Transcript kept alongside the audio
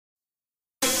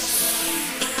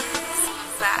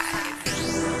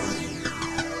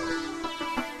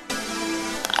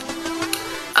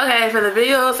Okay, for the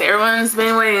videos everyone's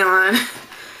been waiting on,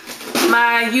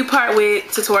 my U-part wig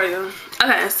tutorial.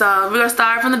 Okay, so we're gonna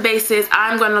start from the basics.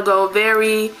 I'm gonna go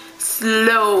very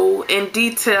slow and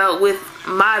detailed with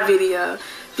my video,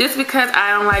 just because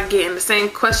I don't like getting the same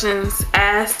questions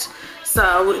asked.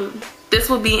 So this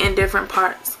will be in different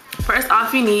parts. First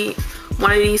off, you need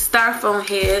one of these styrofoam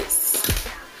heads.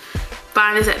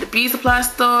 Find this at the beauty supply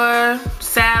store,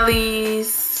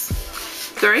 Sally's.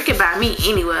 Girl, you can buy me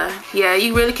anywhere. Yeah,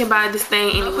 you really can buy this thing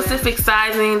anywhere. No specific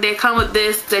sizing. They come with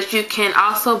this that you can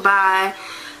also buy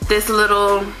this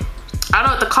little, I don't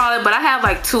know what to call it, but I have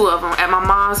like 2 of them at my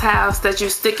mom's house that you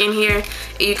stick in here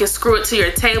and you can screw it to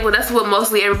your table. That's what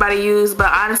mostly everybody use,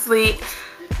 but honestly,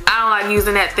 I don't like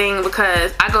using that thing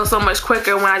because I go so much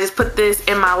quicker when I just put this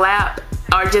in my lap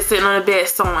or just sitting on the bed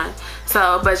sewing.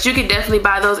 So, but you can definitely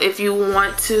buy those if you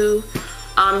want to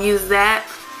use that.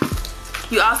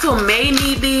 You also may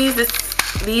need these.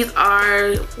 These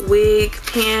are wig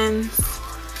pins.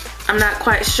 I'm not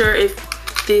quite sure if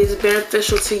these are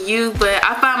beneficial to you, but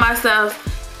I find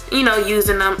myself, you know,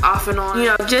 using them off and on. You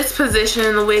know, just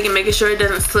positioning the wig and making sure it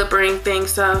doesn't slip or anything.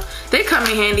 So they come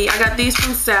in handy. I got these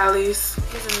from Sally's.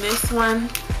 And this one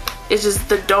is just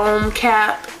the dome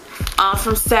cap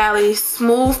from Sally's.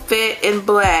 Smooth fit in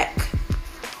black.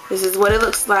 This is what it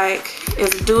looks like.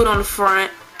 It's a dude on the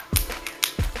front.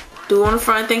 Dude on the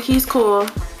front think he's cool.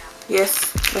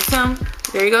 Yes, that's him.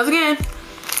 There he goes again.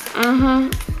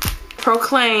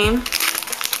 Proclaim.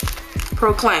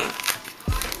 Proclaim.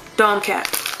 Dome cap.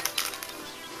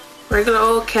 Regular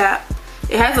old cap.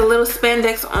 It has a little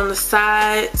spandex on the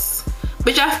sides,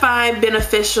 which I find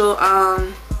beneficial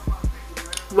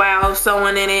while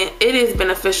sewing in it. It is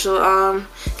beneficial.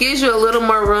 Gives you a little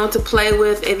more room to play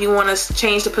with if you want to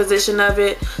change the position of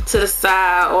it to the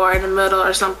side or in the middle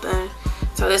or something.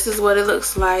 So this is what it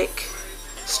looks like.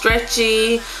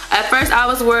 Stretchy. At first I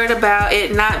was worried about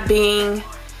it not being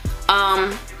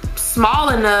small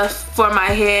enough for my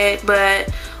head,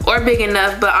 or big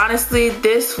enough, but honestly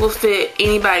this will fit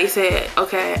anybody's head.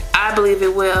 Okay, I believe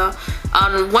it will.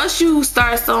 Once you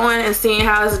start sewing and seeing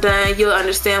how it's done, you'll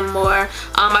understand more.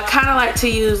 I kind of like to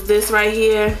use this right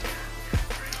here.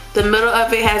 The middle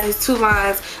of it has these 2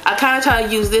 lines. I kind of try to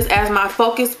use this as my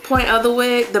focus point of the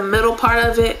wig, the middle part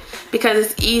of it, because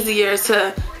it's easier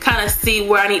to kind of see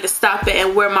where I need to stop it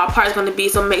and where my part's going to be,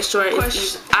 so make sure it's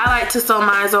easy. I like to sew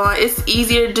mine on. It's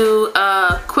easier to do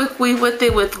a quick weave with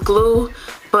it with glue,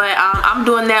 but I'm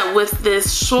doing that with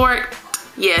this short,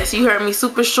 yes, you heard me,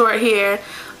 super short hair,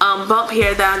 bump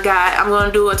hair that I got. I'm going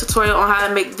to do a tutorial on how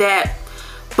to make that.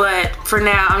 But for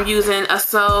now, I'm using a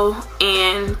sew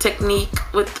and technique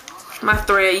with my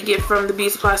thread you get from the beauty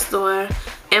supply store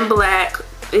in black.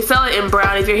 They sell it in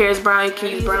brown. If your hair is brown, you can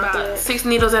use brown. About 6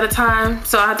 needles at a time,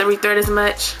 so I have to rethread as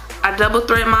much. I double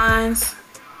thread mines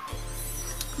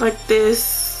like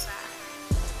this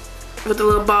with a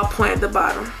little ball point at the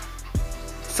bottom.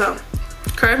 So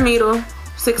curved needle,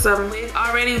 6 of them.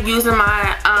 Already using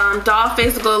my doll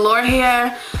face galore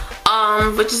hair.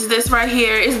 Which is this right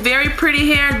here. It's very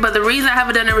pretty hair, but the reason I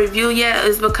haven't done a review yet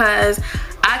is because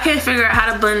I can't figure out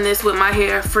how to blend this with my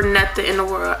hair for nothing in the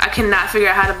world. I cannot figure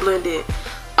out how to blend it.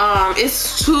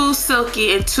 It's too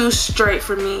silky and too straight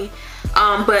for me.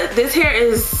 But this hair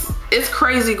it's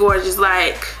crazy gorgeous.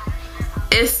 Like,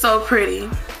 it's so pretty.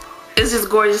 It's just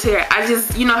gorgeous hair.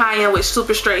 You know how I am with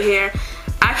super straight hair.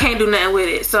 I can't do nothing with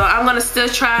it. So I'm gonna still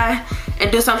try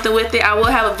and do something with it. I will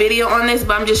have a video on this,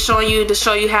 but I'm just showing you to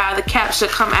show you how the cap should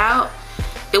come out.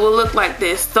 It will look like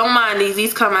this. Don't mind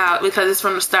these come out because it's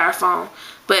from the styrofoam,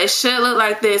 but it should look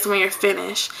like this when you're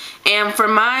finished. And for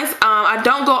mine, I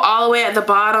don't go all the way at the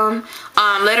bottom.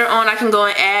 Later on I can go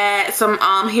and add some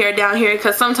hair down here,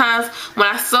 because sometimes when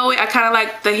I sew it, I kind of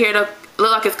like the hair to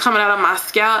look like it's coming out of my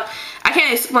scalp. I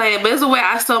can't explain it, but it's the way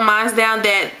I sew mine down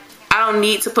that I don't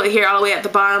need to put hair all the way at the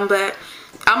bottom, but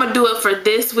I'm gonna do it for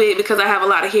this wig because I have a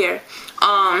lot of hair.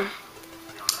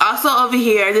 Also over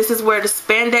here, this is where the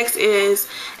spandex is,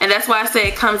 and that's why I say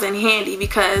it comes in handy,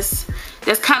 because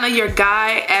that's kind of your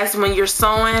guide as when you're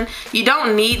sewing. You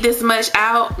don't need this much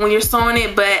out when you're sewing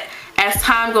it, but as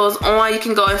time goes on, you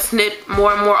can go and snip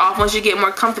more and more off once you get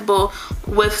more comfortable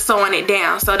with sewing it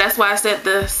down. So that's why I said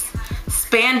the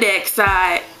spandex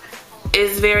side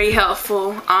is very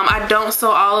helpful. I don't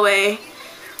sew all the way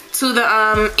to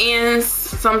the ends.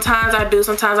 Sometimes I do,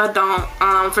 sometimes I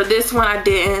don't. For this one I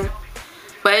didn't,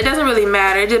 but it doesn't really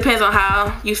matter. It depends on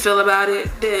how you feel about it.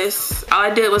 All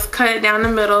I did was cut it down the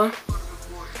middle,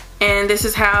 and this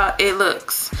is how it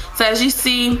looks. So as you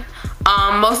see,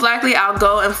 most likely I'll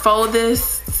go and fold this,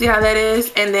 see how that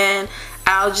is, and then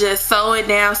I'll just sew it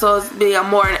down so it's be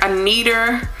a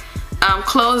neater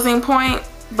closing point.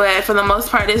 but for the most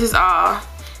part this is all,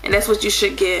 and that's what you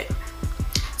should get.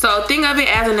 So think of it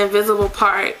as an invisible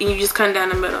part, and you just come down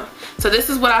the middle. So this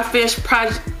is what our finished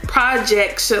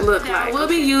project should look like. We'll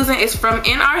be using is from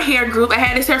In Our Hair group. I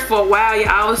had this hair for a while,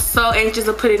 yeah. I was so anxious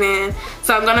to put it in,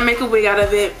 so I'm gonna make a wig out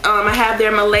of it. I have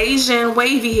their Malaysian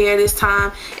wavy hair this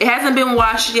time. It hasn't been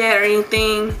washed yet or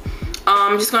anything.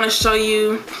 I'm just gonna show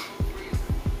you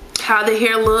how the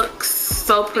hair looks.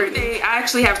 So pretty. I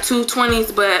actually have two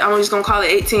 20s, but I'm just gonna call it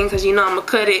 18 because you know I'm gonna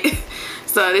cut it.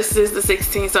 So this is the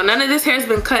 16. So none of this hair's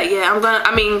been cut yet.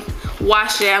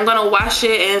 Wash it. I'm gonna wash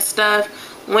it and stuff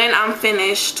when I'm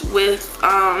finished with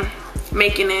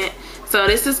making it. So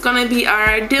this is gonna be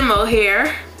our demo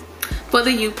hair for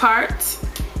the U part,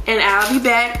 and I'll be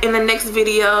back in the next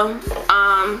video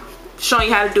showing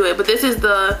you how to do it. But this is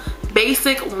the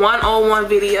basic 101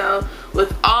 video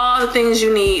with all the things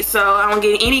you need, so I don't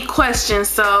get any questions.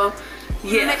 So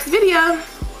yeah, next video.